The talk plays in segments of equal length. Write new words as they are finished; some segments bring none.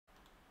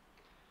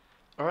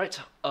Alright,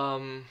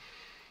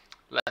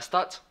 let's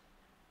start.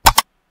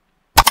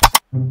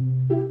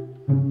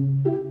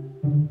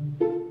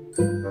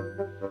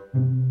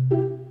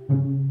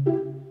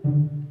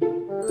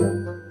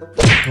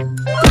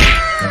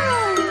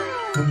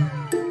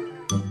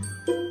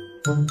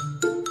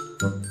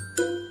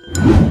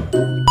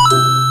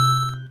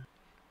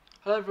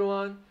 Hello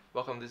everyone,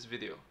 welcome to this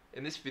video.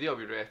 In this video, I'll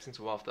be reacting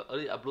to one of the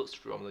early uploads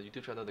from the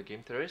YouTube channel The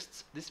Game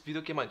Theorists. This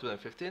video came out in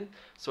 2015,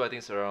 so I think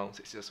it's around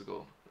 6 years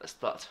ago. Let's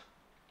start.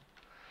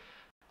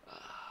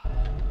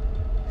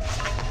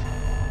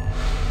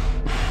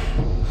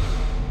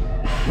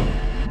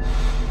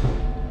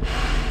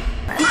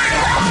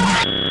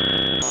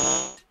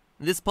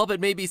 This puppet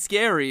may be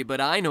scary,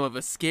 but I know of a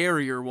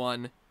scarier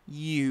one.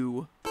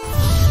 You.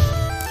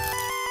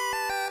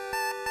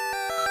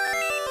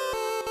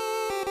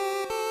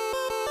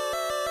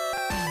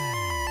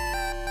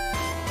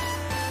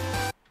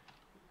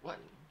 What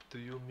do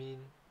you mean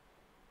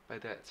by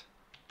that?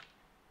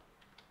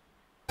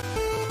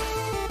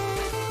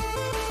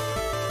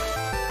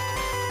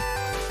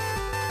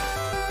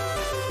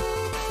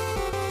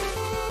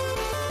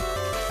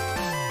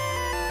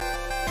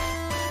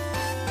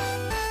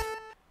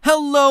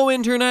 Hello,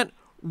 Internet!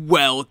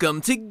 Welcome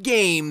to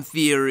Game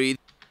Theory.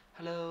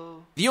 Hello.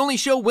 The only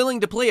show willing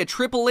to play a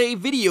AAA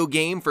video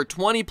game for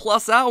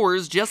 20+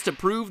 hours just to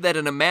prove that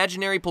an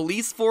imaginary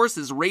police force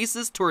is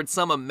racist towards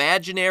some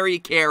imaginary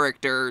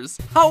characters.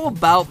 How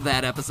about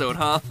that episode,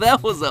 huh?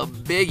 That was a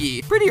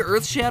biggie. Pretty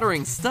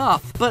earth-shattering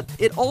stuff, but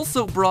it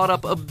also brought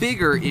up a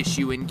bigger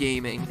issue in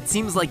gaming. It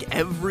seems like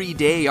every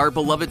day our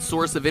beloved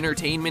source of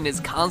entertainment is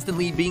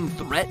constantly being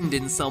threatened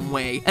in some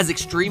way, as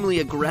extremely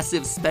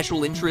aggressive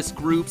special interest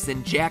groups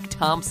and Jack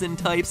Thompson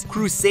types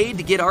crusade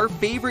to get our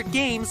favorite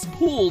games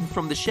pulled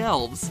from the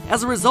shelves.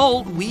 As a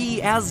result,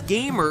 we as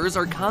gamers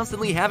are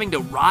constantly having to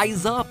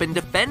rise up and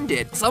defend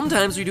it.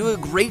 Sometimes we do a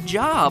great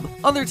job,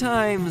 other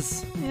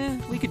times,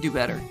 we could do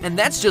better. And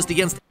that's just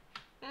against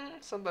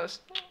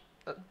Sometimes.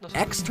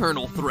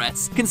 external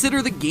threats.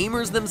 Consider the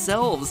gamers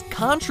themselves.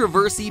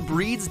 Controversy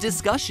breeds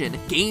discussion.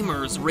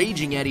 Gamers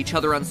raging at each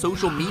other on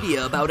social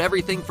media about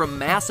everything from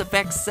Mass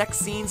Effect sex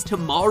scenes to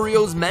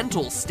Mario's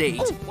mental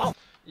state.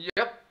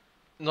 Yep.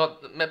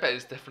 Mappa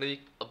is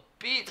definitely a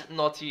bit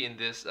naughty in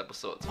this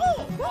episode.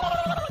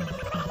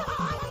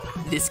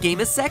 This game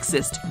is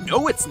sexist.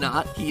 No, it's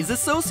not. He's a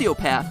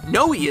sociopath.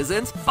 No, he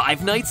isn't.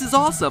 Five Nights is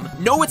awesome.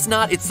 No, it's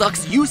not. It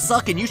sucks. You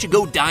suck and you should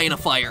go die in a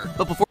fire.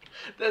 But before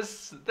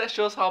That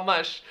shows how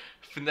much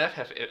FNAF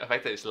have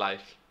affected his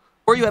life.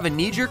 you have a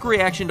knee-jerk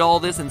reaction to all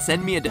this and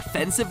send me a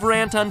defensive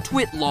rant on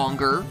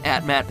TwitLonger,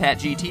 at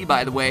MattPatGT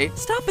by the way,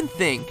 stop and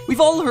think. We've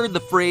all heard the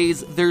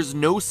phrase, there's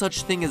no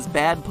such thing as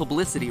bad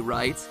publicity,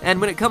 right? And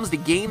when it comes to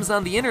games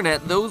on the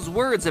internet, those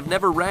words have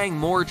never rang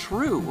more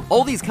true.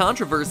 All these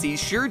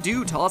controversies sure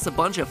do toss a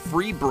bunch of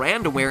free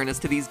brand awareness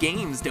to these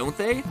games, don't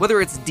they?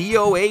 Whether it's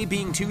DOA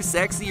being too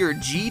sexy or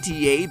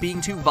GTA being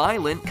too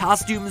violent,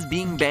 costumes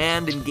being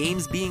banned and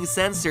games being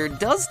censored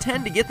does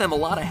tend to get them a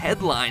lot of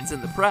headlines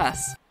in the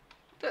press.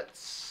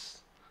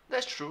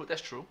 That's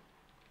true.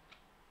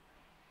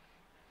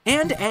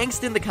 And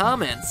angst in the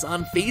comments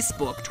on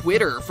Facebook,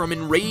 Twitter, from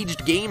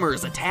enraged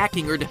gamers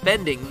attacking or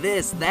defending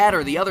this, that,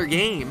 or the other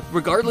game.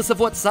 Regardless of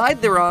what side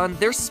they're on,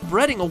 they're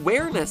spreading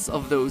awareness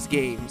of those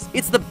games.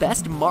 It's the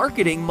best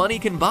marketing money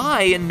can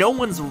buy, and no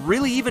one's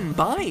really even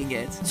buying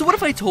it. So what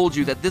if I told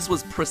you that this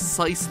was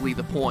precisely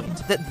the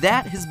point?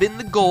 That has been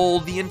the goal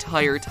the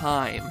entire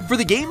time. For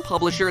the game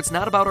publisher, it's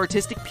not about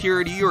artistic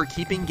purity or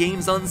keeping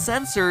games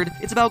uncensored,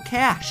 it's about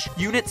cash.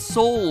 Units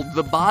sold,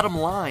 the bottom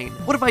line.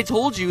 What if I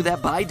told you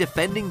that by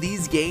defending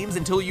these games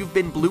until you've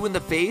been blue in the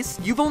face,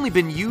 you've only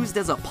been used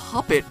as a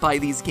puppet by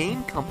these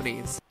game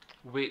companies?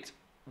 Wait,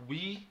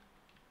 we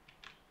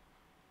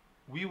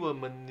were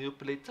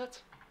manipulated?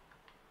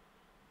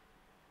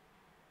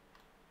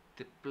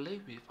 They play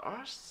with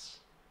us?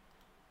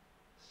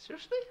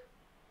 Seriously?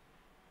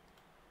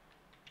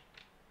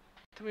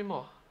 Tell me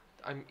more.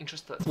 I'm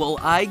interested. Well,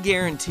 I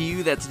guarantee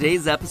you that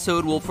today's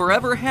episode will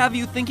forever have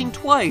you thinking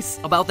twice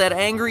about that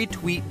angry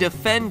tweet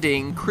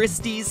defending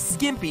Christie's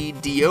skimpy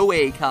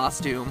DOA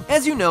costume.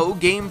 As you know,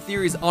 Game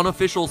Theory's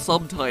unofficial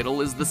subtitle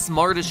is The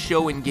Smartest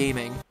Show in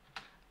Gaming.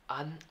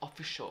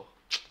 Unofficial.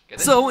 Get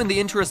it? So, in the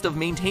interest of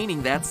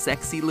maintaining that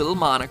sexy little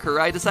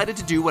moniker, I decided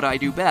to do what I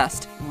do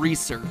best,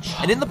 research.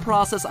 And in the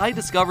process, I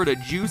discovered a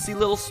juicy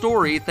little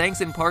story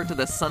thanks in part to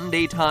the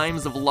Sunday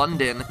Times of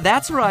London.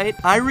 That's right,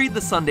 I read the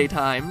Sunday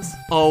Times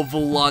of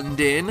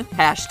London.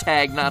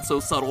 Hashtag not so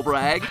subtle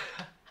brag.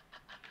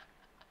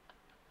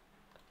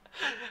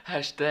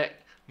 Hashtag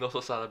not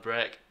so subtle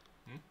brag.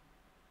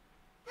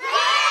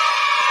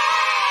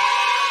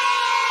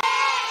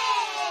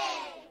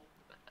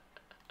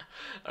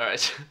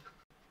 Alright.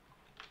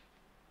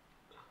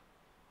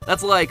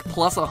 That's like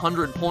plus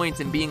 100 points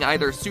in being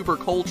either super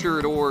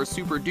cultured or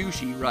super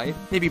douchey, right?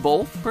 Maybe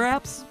both,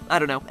 perhaps? I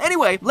don't know.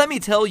 Anyway, let me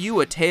tell you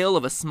a tale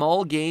of a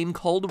small game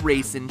called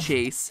Race and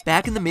Chase.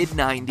 Back in the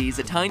mid-90s,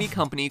 a tiny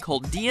company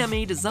called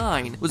DMA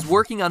Design was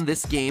working on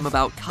this game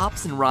about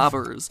cops and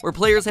robbers, where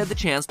players had the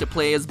chance to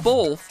play as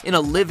both in a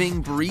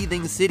living,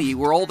 breathing city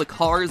where all the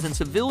cars and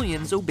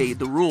civilians obeyed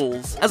the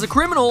rules. As a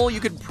criminal, you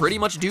could pretty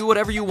much do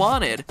whatever you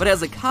wanted, but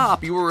as a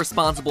cop, you were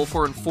responsible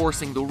for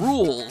enforcing the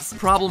rules.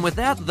 Problem with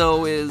that,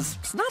 though, is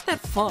it's not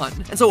that fun,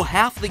 and so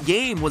half the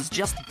game was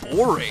just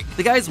boring.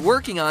 The guys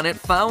working on it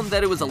found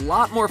that it was a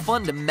lot more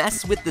fun to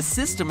mess with the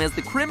system as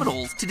the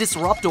criminals, to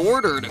disrupt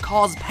order, to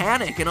cause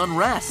panic and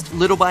unrest.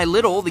 Little by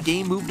little, the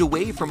game moved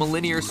away from a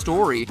linear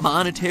story.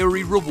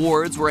 Monetary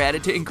rewards were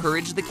added to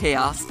encourage the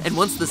chaos, and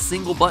once the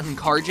single-button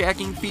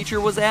carjacking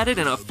feature was added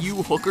and a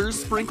few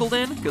hookers sprinkled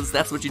in, because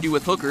that's what you do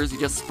with hookers, you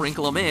just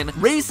sprinkle them in,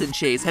 Race and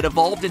Chase had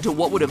evolved into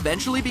what would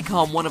eventually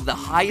become one of the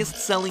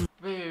highest-selling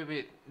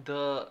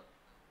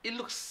It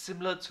looks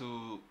similar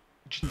to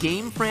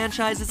game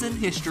franchises in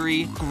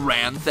history,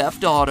 Grand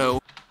Theft Auto.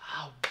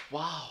 Oh,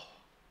 wow.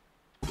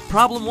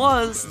 Problem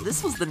was,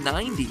 this was the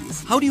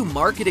 90s. How do you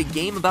market a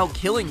game about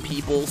killing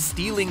people,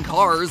 stealing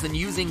cars, and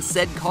using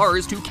said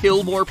cars to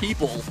kill more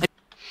people?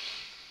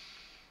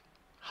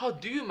 How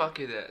do you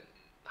market that?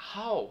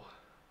 How?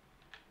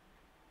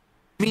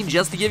 I mean,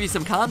 just to give you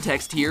some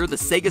context here, the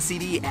Sega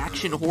CD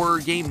action horror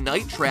game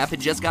Night Trap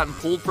had just gotten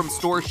pulled from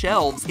store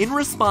shelves in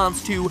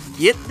response to,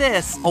 get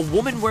this, a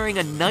woman wearing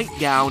a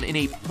nightgown in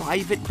a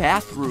private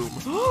bathroom.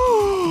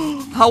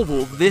 How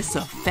will this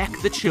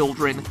affect the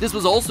children? This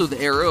was also the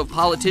era of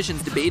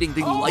politicians debating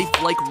the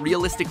lifelike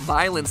realistic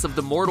violence of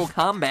the Mortal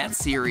Kombat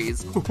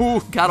series.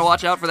 Ooh, gotta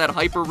watch out for that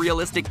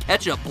hyper-realistic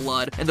ketchup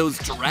blood and those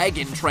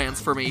dragon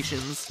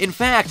transformations. In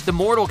fact, the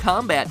Mortal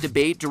Kombat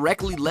debate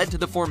directly led to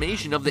the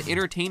formation of the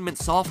Entertainment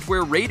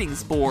Software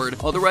Ratings Board,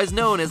 otherwise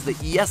known as the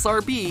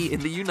ESRB in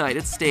the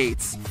United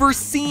States, for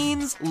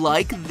scenes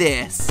like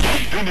this.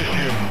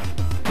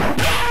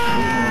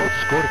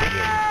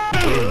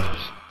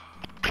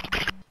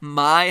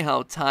 My,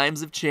 how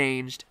times have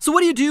changed. So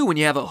what do you do when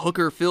you have a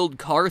hooker-filled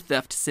car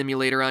theft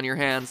simulator on your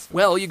hands?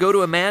 Well, you go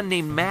to a man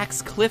named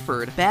Max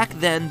Clifford, back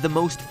then the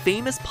most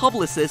famous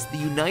publicist the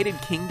United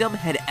Kingdom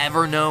had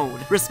ever known,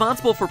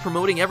 responsible for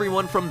promoting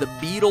everyone from the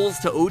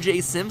Beatles to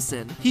O.J.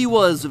 Simpson. He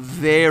was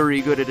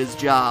very good at his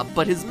job,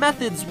 but his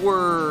methods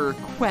were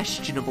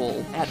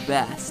questionable at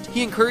best.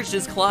 He encouraged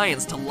his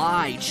clients to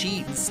lie,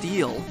 cheat, and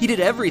steal. He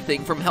did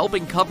everything from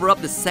helping cover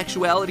up the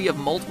sexuality of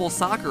multiple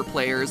soccer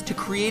players to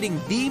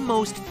creating the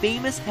most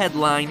famous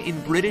headline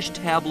in British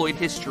tabloid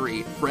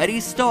history: Freddie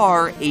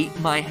Starr ate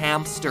my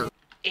hamster.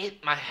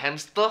 Ate my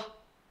hamster?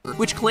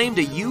 Which claimed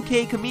a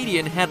UK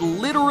comedian had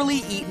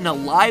literally eaten a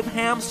live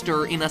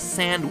hamster in a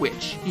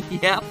sandwich.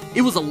 Yep,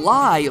 it was a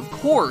lie, of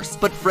course,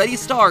 but Freddie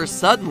Starr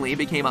suddenly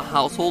became a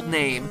household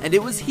name, and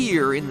it was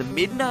here in the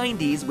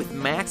mid-90s with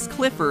Max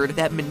Clifford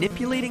that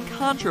manipulating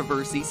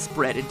controversy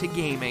spread into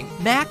gaming.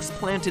 Max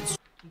planted...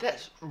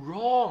 That's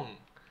wrong.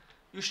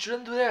 You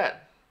shouldn't do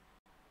that.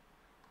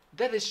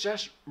 That is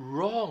just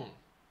wrong.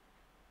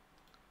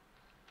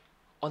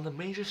 On the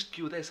major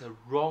scale, that is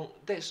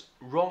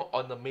wrong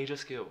on the major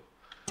scale.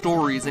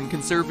 Stories in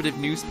conservative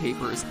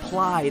newspapers,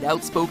 plied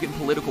outspoken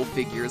political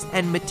figures,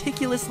 and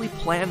meticulously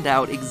planned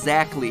out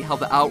exactly how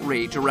the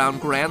outrage around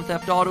Grand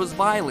Theft Auto's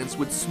violence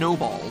would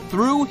snowball.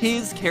 Through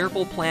his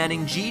careful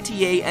planning,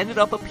 GTA ended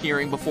up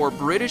appearing before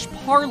British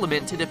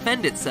Parliament to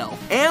defend itself,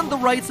 and the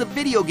rights of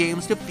video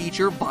games to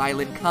feature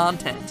violent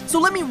content. So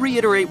let me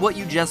reiterate what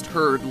you just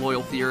heard,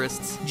 loyal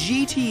theorists.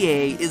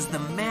 GTA is the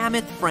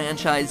mammoth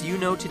franchise you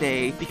know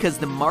today because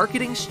the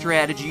marketing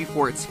strategy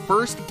for its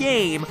first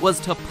game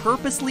was to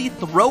purposely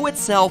throw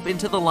itself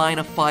into the line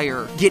of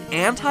fire, get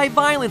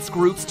anti-violence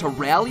groups to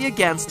rally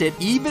against it,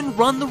 even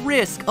run the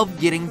risk of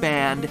getting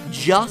banned,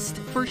 just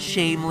for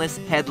shameless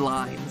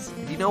headlines.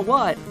 And you know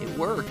what? It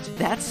worked.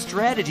 That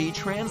strategy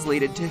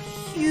translated to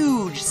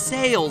huge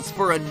sales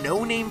for a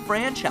no-name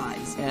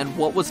franchise, and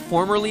what was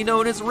formerly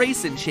known as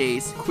Race and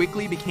Chase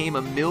quickly became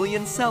a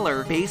million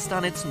seller based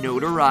on its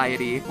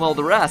notoriety. Well,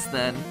 the rest,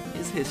 then,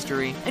 is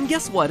history. And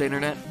guess what,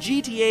 Internet?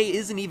 GTA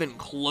isn't even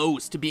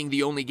close to being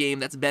the only game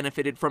that's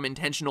benefited from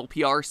intentional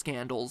PR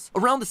scandals.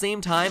 Around the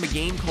same time, a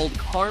game called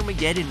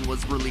Carmageddon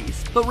was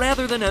released, but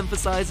rather than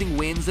emphasizing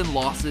wins and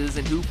losses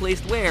and who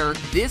placed where,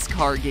 this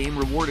car game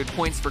rewarded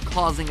points for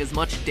causing as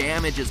much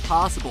damage as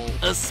possible,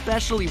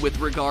 especially with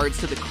regards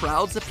to the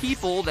crowds of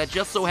people that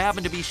just so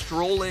happen to be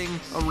strolling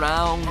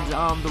around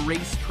on the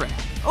racetrack.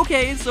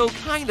 Okay, so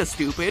kinda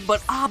stupid,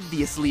 but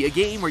obviously a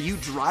game where you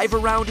drive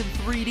around in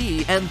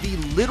 3D and the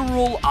literal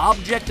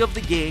object of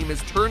the game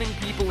is turning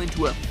people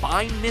into a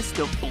fine mist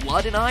of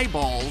blood and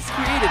eyeballs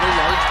created a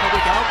large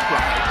public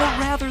outcry. But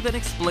rather than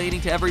explaining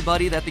to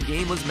everybody that the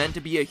game was meant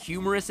to be a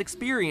humorous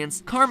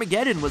experience,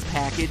 Carmageddon was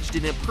packaged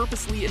in a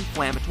purposely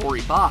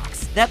inflammatory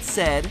box that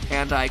said,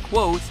 and I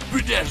quote,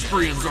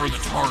 "Pedestrians are the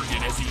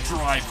target as you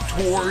drive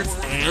towards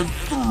and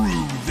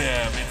through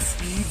them at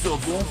speeds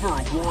of over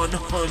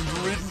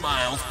 100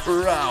 miles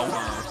per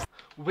hour."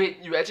 Wait,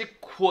 you actually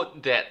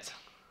quote that?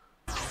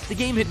 The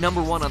game hit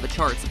 #1 on the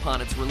charts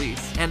upon its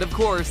release, and of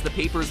course, the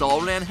papers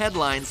all ran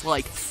headlines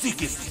like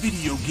Sickest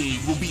video game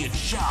will be in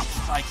shops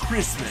by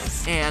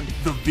Christmas, and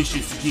the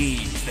vicious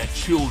games that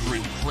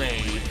children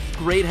play.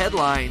 great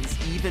headlines,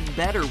 even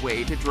better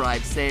way to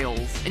drive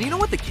sales. And you know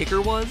what the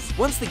kicker was?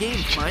 Once the game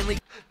finally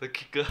The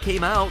kicker.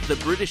 came out, the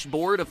British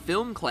Board of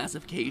Film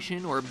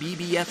Classification, or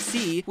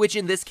BBFC, which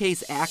in this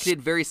case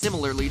acted very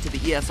similarly to the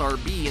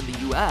ESRB in the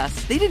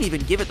US, they didn't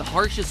even give it the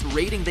harshest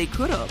rating they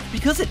could have,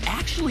 because it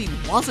actually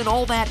wasn't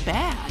all that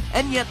bad.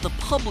 And yet the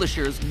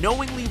publishers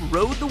knowingly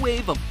rode the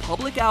wave of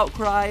public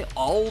outcry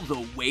all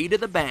the way to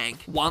the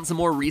bank. Want some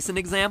more recent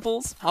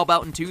examples? How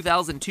about in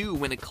 2002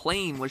 when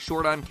Acclaim was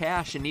short on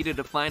cash and needed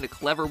to find a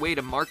clever way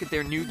to market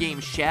their new game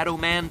Shadow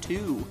Man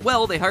 2?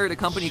 Well, they hired a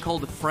company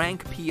called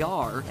Frank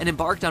PR and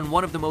embarked on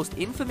one of the most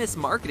infamous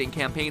marketing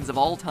campaigns of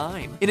all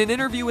time. In an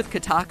interview with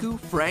Kotaku,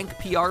 Frank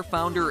PR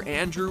founder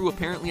Andrew,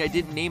 apparently I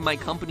didn't name my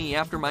company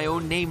after my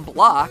own name,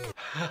 Block,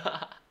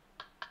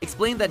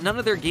 explained that none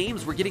of their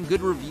games were getting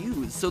good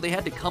reviews, so they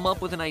had to come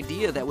up with an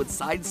idea that would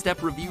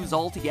sidestep reviews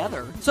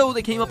altogether. So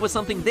they came up with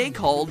something they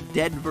called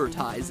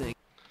deadvertising.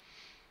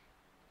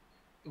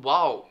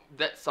 Wow,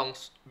 that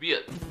sounds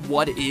weird.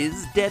 What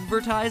is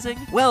deadvertising?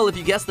 Well, if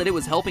you guessed that it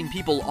was helping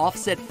people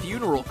offset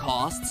funeral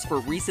costs for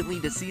recently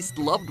deceased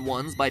loved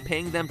ones by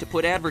paying them to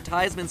put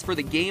advertisements for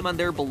the game on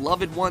their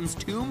beloved one's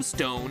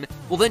tombstone,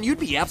 well then you'd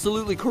be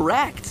absolutely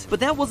correct. But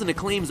that wasn't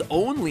Acclaim's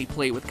only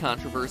play with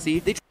controversy.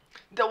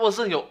 That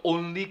wasn't your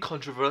only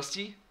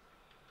controversy?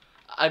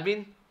 I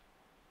mean,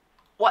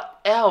 what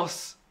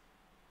else?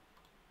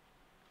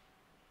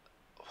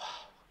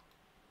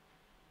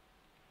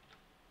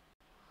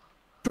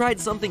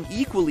 Tried something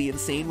equally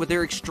insane with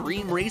their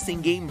extreme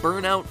racing game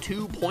Burnout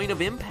 2 Point of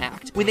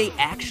Impact, when they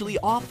actually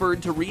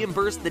offered to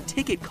reimburse the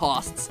ticket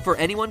costs for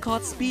anyone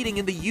caught speeding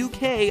in the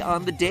UK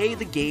on the day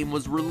the game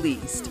was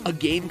released. A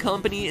game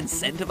company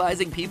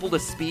incentivizing people to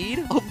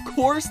speed? Of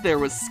course there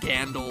was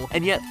scandal,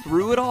 and yet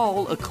through it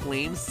all,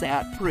 Acclaim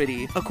sat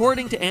pretty.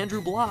 According to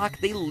Andrew Block,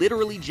 they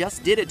literally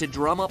just did it to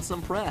drum up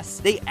some press.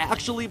 They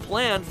actually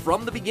planned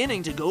from the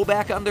beginning to go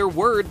back on their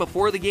word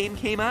before the game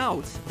came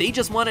out. They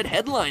just wanted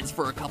headlines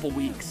for a couple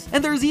weeks.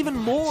 And there's even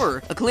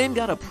more! Acclaim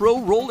got a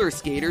pro roller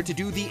skater to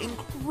do the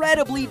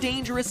incredibly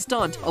dangerous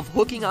stunt of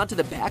hooking onto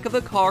the back of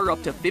a car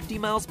up to 50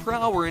 miles per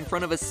hour in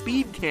front of a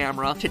speed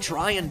camera to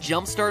try and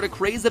jumpstart a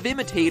craze of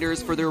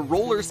imitators for their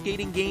roller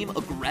skating game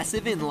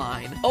Aggressive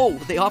Inline. Oh,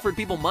 they offered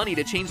people money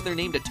to change their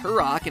name to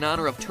Turok in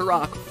honor of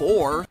Turok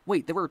 4.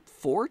 Wait, there were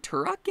 4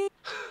 Turok games?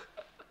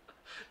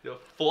 There are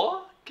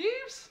 4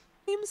 games?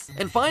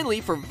 And finally,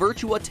 for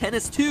Virtua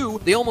Tennis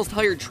 2, they almost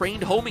hired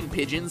trained homing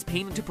pigeons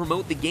painted to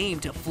promote the game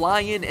to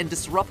fly in and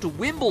disrupt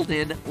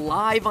Wimbledon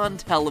live on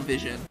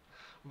television.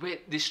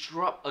 Wait,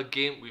 disrupt a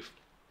game with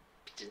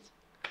pigeons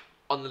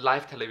on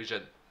live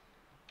television?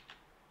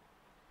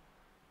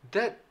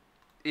 That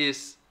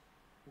is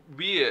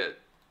weird.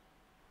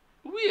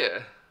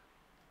 Weird.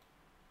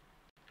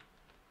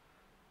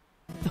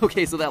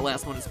 Okay, so that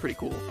last one is pretty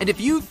cool. And if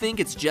you think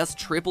it's just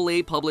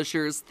AAA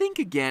publishers, think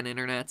again,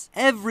 internets.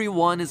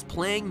 Everyone is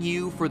playing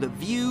you for the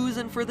views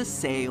and for the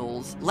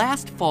sales.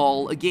 Last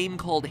fall, a game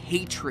called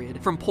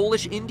Hatred from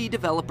Polish indie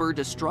developer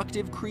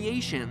Destructive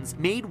Creations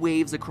made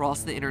waves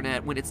across the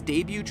internet when its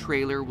debut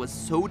trailer was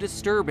so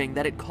disturbing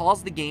that it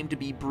caused the game to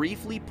be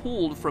briefly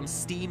pulled from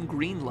Steam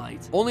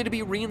Greenlight, only to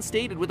be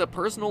reinstated with a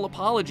personal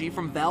apology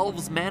from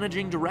Valve's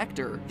managing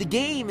director. The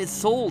game is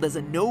sold as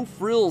a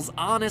no-frills,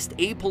 honest,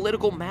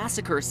 apolitical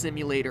massacre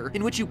simulator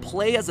in which you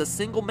play as a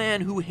single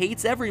man who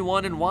hates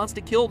everyone and wants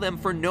to kill them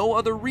for no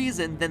other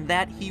reason than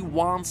that he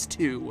wants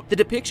to. The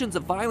depictions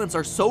of violence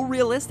are so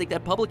realistic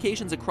that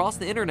publications across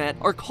the internet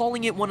are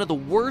calling it one of the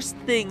worst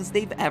things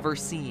they've ever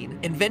seen.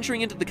 And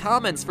venturing into the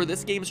comments for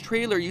this game's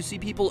trailer, you see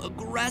people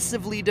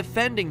aggressively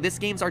defending this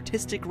game's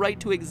artistic right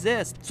to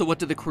exist. So what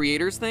do the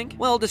creators think?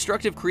 Well,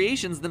 Destructive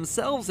Creations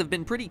themselves have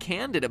been pretty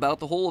candid about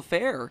the whole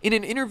affair. In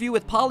an interview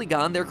with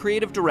Polygon, their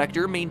creative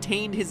director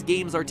maintained his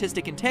game's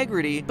artistic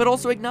integrity, but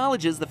also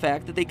acknowledges the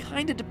fact that they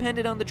kinda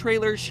depended on the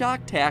trailer's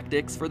shock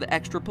tactics for the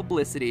extra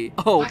publicity.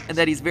 Oh, and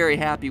that he's very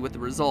happy with the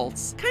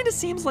results. Kinda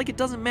seems like it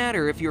doesn't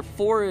matter if you're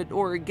for it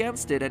or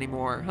against it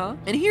anymore, huh?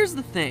 And here's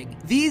the thing,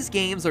 these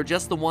games are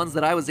just the ones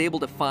that I was able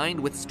to find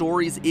with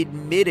stories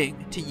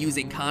admitting to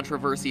using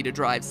controversy to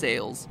drive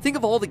sales. Think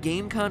of all the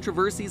game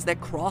controversies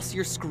that cross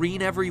your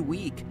screen every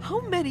week.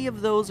 How many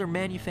of those are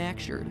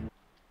manufactured?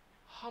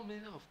 How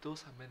many of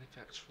those are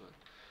manufactured?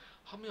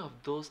 How many of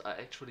those are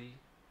actually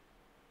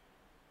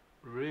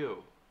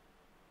real?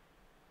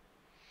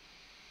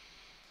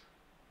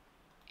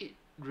 It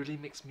really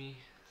makes me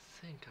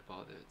think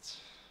about it.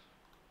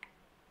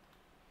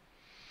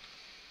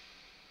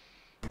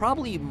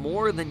 Probably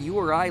more than you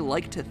or I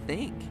like to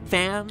think.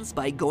 Fans,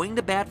 by going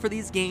to bat for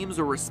these games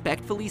or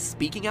respectfully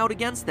speaking out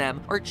against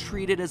them, are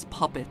treated as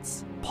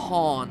puppets.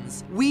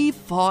 pawns. We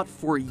fought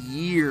for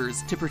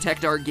years to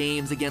protect our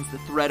games against the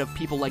threat of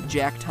people like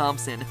Jack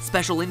Thompson,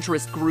 special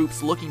interest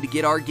groups looking to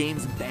get our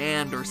games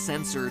banned or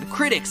censored,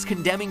 critics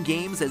condemning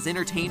games as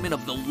entertainment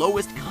of the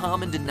lowest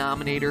common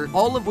denominator,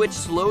 all of which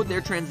slowed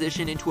their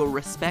transition into a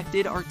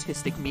respected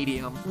artistic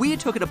medium. We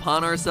took it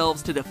upon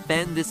ourselves to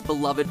defend this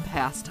beloved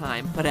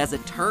pastime, but as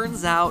it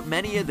turns out,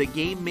 many of the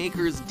game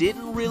makers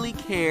didn't really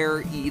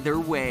care either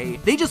way.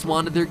 They just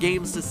wanted their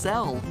games to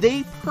sell.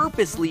 They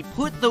purposely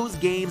put those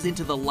games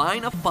into the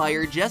line of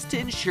fire just to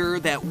ensure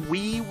that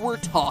we were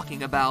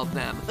talking about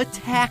them,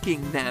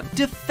 attacking them,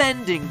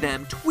 defending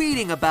them,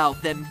 tweeting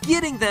about them,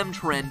 getting them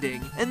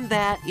trending, and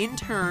that, in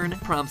turn,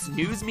 prompts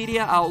news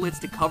media outlets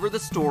to cover the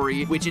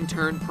story, which in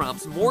turn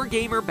prompts more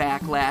gamer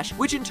backlash,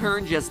 which in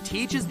turn just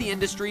teaches the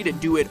industry to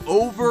do it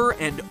over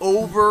and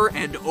over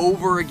and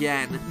over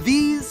again.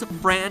 These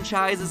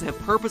franchises have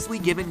purposely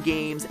given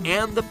games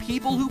and the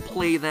people who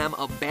play them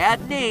a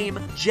bad name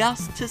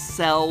just to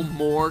sell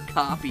more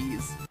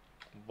copies.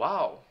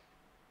 Wow.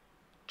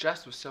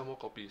 Just to sell more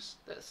copies.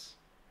 That's...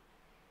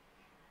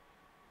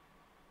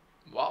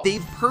 wow.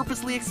 They've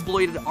purposely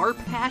exploited our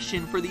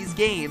passion for these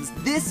games,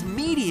 this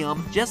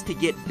medium, just to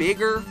get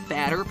bigger,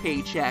 fatter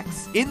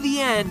paychecks. In the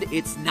end,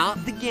 it's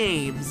not the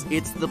games,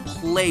 it's the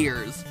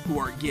players who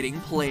are getting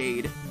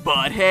played.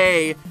 But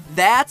hey,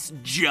 that's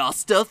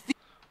just a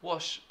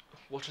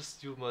Watches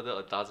you murder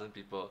a dozen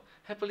people,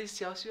 happily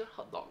sells you a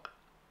hot dog.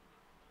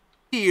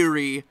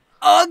 theory.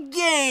 A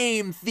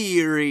game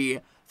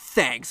theory.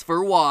 Thanks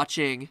for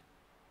watching.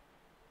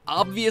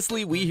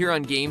 Obviously, we here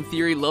on Game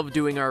Theory love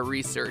doing our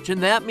research,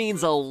 and that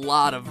means a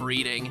lot of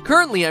reading.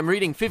 Currently, I'm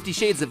reading 50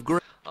 Shades of Grey.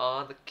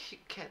 The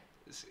cat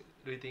is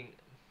reading.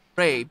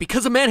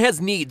 Because a man has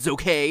needs,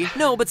 okay?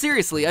 No, but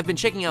seriously, I've been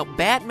checking out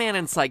Batman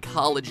and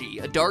Psychology,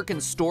 a dark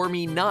and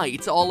stormy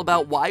night all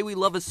about why we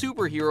love a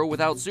superhero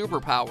without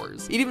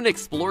superpowers. It even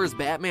explores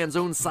Batman's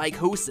own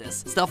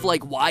psychosis, stuff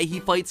like why he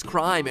fights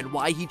crime and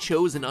why he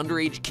chose an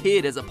underage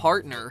kid as a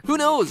partner. Who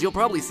knows, you'll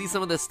probably see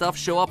some of this stuff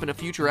show up in a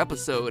future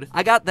episode.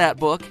 I got that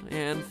book,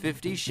 and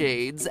 50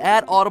 Shades,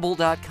 at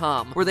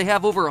Audible.com, where they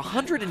have over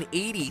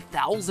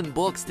 180,000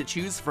 books to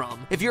choose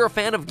from. If you're a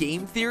fan of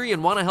Game Theory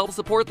and want to help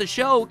support the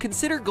show,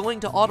 consider going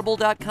to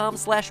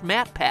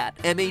audible.com/MattPat,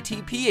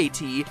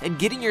 M-A-T-P-A-T, and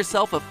getting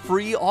yourself a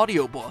free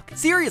audiobook.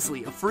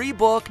 Seriously, a free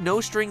book,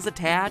 no strings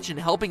attached, and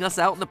helping us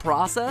out in the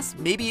process?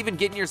 Maybe even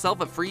getting yourself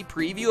a free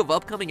preview of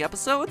upcoming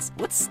episodes?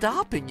 What's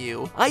stopping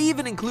you? I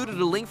even included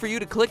a link for you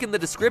to click in the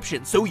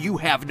description, so you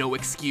have no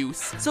excuse.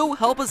 So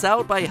help us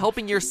out by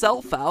helping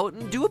yourself out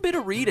and do a bit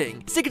of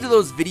reading. Stick it to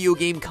those video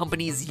game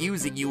companies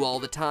using you all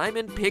the time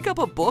and pick up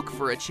a book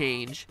for a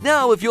change.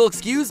 Now, if you'll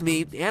excuse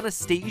me,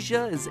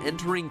 Anastasia is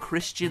entering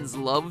Christian's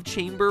love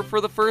chamber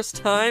for the first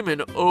time,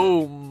 and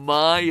oh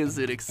my, is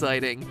it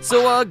exciting.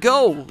 So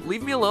go,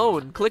 leave me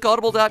alone. Click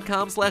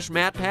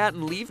audible.com/MattPat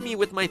and leave me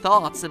with my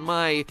thoughts and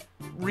my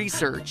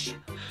research.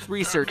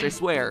 Research, I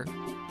swear.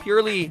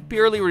 Purely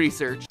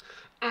research.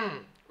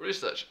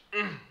 Research.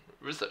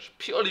 Research.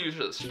 Purely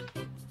research.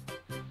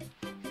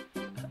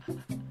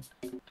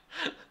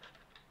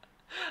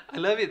 I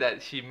love it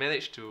that he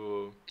managed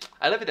to...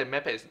 I love it that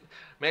MattPat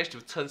managed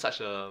to turn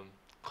such a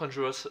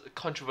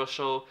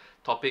controversial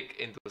topic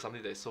into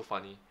something that is so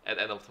funny at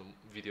the end of the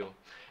video.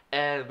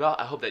 And well,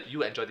 I hope that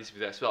you enjoyed this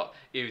video as well.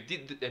 If you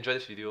did enjoy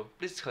this video,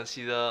 please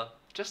consider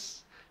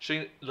just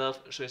showing love,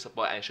 showing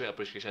support, and showing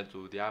appreciation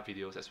to their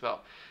videos as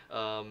well.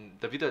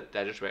 The video that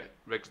I just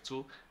reacted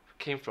to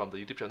came from the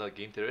YouTube channel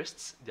Game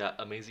Theorists. They are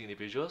amazing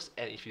individuals,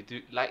 and if you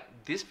do like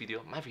this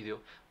video, my video,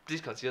 please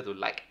consider to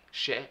like,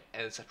 share,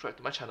 and subscribe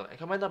to my channel, and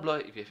comment down below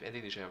if you have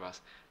anything to share with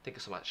us. Thank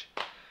you so much.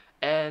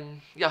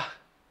 And yeah,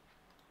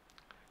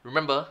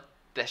 remember,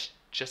 that's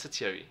just a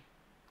theory.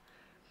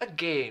 A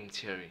game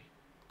theory.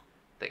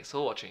 Thanks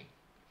for watching.